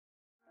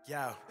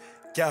Yo,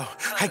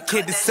 I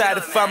can't decide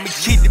if I'ma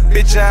keep the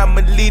bitch or I'ma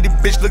leave the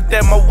bitch. Looked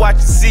at my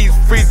watch and see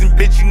it's freezing,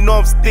 bitch. You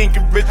know I'm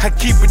stinking rich. I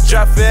keep a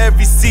drop for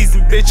every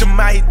season, bitch. I'm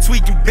out here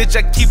tweaking, bitch.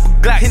 I keep a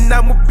Glock and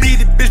I'ma beat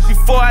the bitch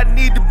before I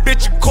need the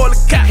bitch and call a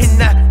cop.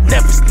 And I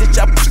never snitch,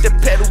 I push that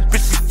pedal,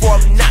 bitch,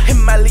 before I'm not. And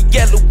my little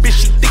yellow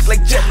bitch, she thick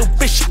like jello,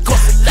 bitch. She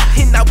cost a lot.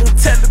 And I won't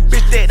tell the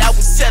bitch that I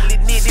was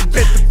selling it. It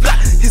bet the block.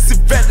 It's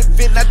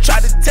irrelevant. I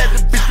try to tell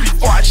the bitch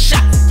before I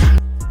shot.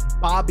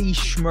 Bobby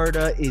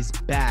Shmurda is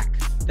back.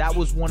 That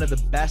was one of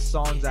the best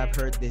songs I've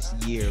heard this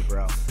year,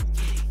 bro.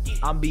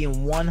 I'm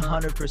being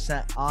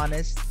 100%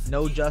 honest.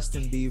 No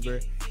Justin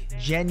Bieber.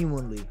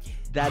 Genuinely,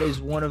 that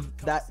is one of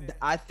that.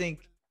 I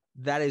think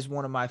that is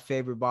one of my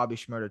favorite Bobby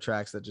Shmurda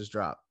tracks that just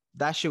dropped.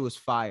 That shit was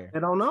fire. I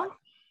don't know.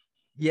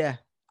 Yeah,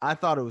 I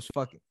thought it was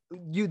fucking.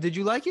 Did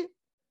you like it?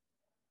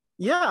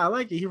 Yeah, I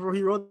like it. He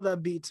wrote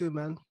that beat too,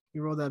 man. He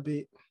wrote that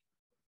beat.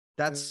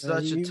 That's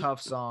such a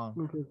tough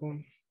song.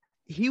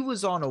 He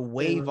was on a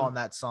wave on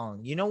that song.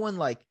 You know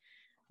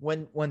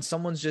when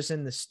someone's just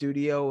in the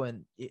studio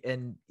and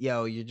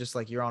yo, you're just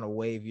like, you're on a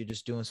wave, you're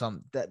just doing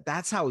something.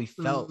 That's how he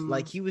felt.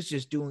 Like he was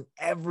just doing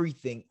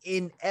everything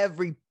in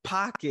every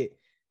pocket.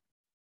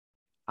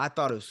 I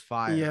thought it was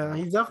fire. Yeah,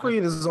 he's definitely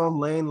in his own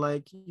lane.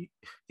 Like you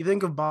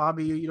think of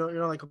Bobby,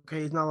 you're like,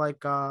 okay, he's not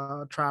like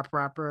a trap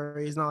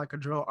rapper, he's not like a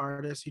drill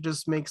artist. He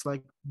just makes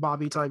like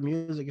Bobby type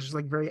music. It's just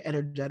like very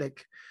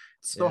energetic.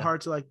 It's so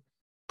hard to like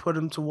put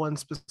him to one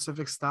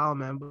specific style,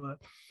 man. But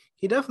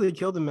he definitely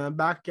killed him, man.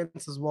 Back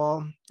against his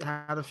wall,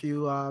 had a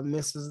few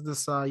misses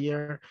this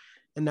year,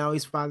 and now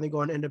he's finally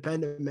going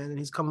independent, man. And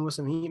he's coming with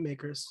some heat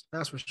makers.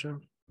 That's for sure.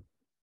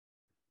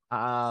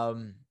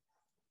 I'm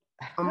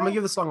gonna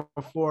give the song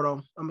a 4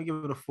 though. I'm gonna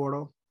give it a 4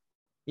 though.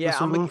 Yeah,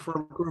 I'm room for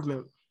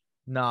improvement.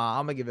 Nah,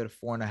 I'm gonna give it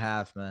a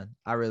 4.5, man.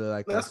 I really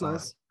like that song.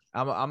 Nice.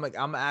 I'm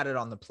gonna add it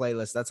on the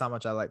playlist. That's how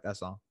much I like that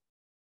song.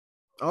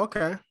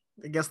 Okay,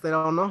 I guess they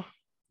don't know.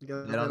 They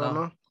don't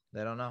know.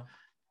 They don't know.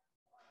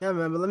 Yeah,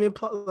 man. But let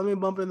me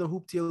bump in the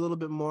hoopty a little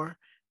bit more,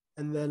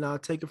 and then I'll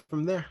take it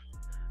from there.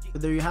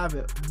 But there you have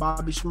it,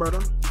 Bobby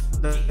Shmurda.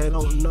 They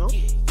don't know.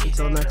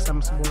 Until next time,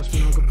 it's the Boys from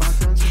Yoga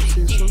Podcast.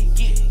 See you soon.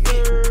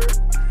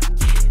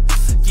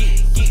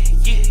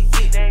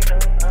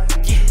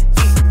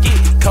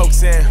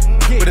 Coke's in,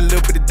 with a little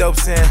bit of dope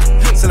in.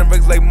 Selling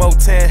records like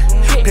Motan.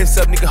 Piss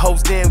up, nigga,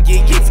 hoes down.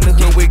 Yeah, from the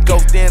hood where it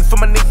goes down. For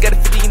my nigga, got a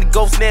 50 in the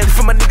ghost now.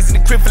 For my niggas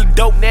in the crib full of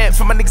dope now.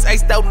 For my niggas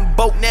iced out in the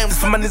boat now.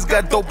 For my niggas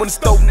got dope on the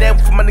stove now.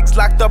 For my niggas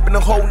locked up in the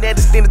hole now.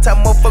 This stand the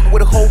time motherfucker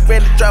with a whole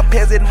van to drop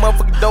pants at the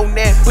motherfucking door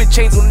now. Put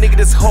chains on a nigga,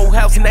 this whole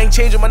house. And I ain't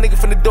changing my nigga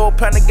from the door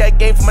pound. I got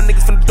game for my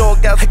niggas from the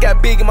dog house. I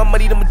got big and my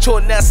money, them mature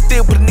now.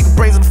 Still put a nigga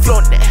brains on the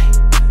floor now.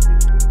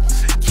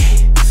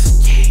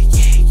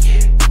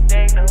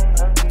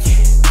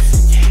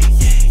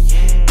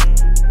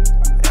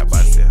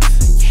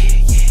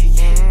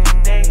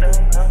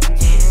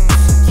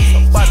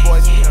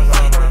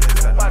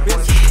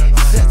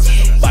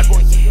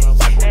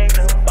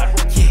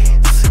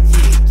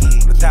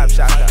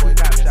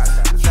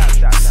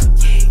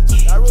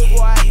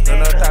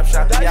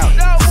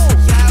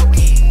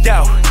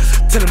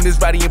 Tell them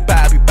this Roddy and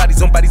Bobby,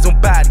 bodies on bodies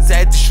on bodies. I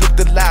had to shoot up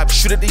the lobby,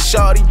 shoot up they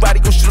shawty. Roddy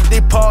gon' shoot up they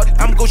party.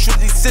 I'm gon' shoot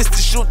up they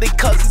sisters, shoot up they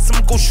cousins.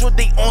 I'm gon' shoot up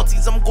they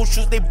aunties. I'm gon'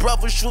 shoot up they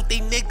brothers, shoot up they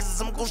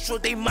niggas. I'm gon' shoot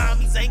up they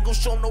mommies. I ain't gon'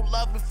 show no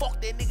love and fuck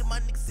that nigga.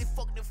 My niggas say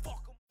fuck them,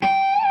 fuck them.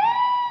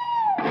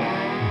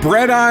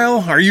 Bread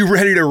aisle, are you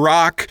ready to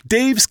rock?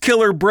 Dave's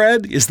Killer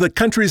Bread is the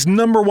country's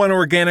 #1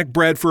 organic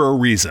bread for a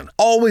reason.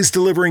 Always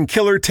delivering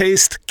killer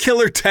taste,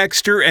 killer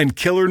texture, and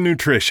killer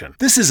nutrition.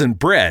 This isn't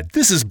bread.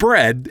 This is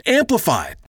bread amplified.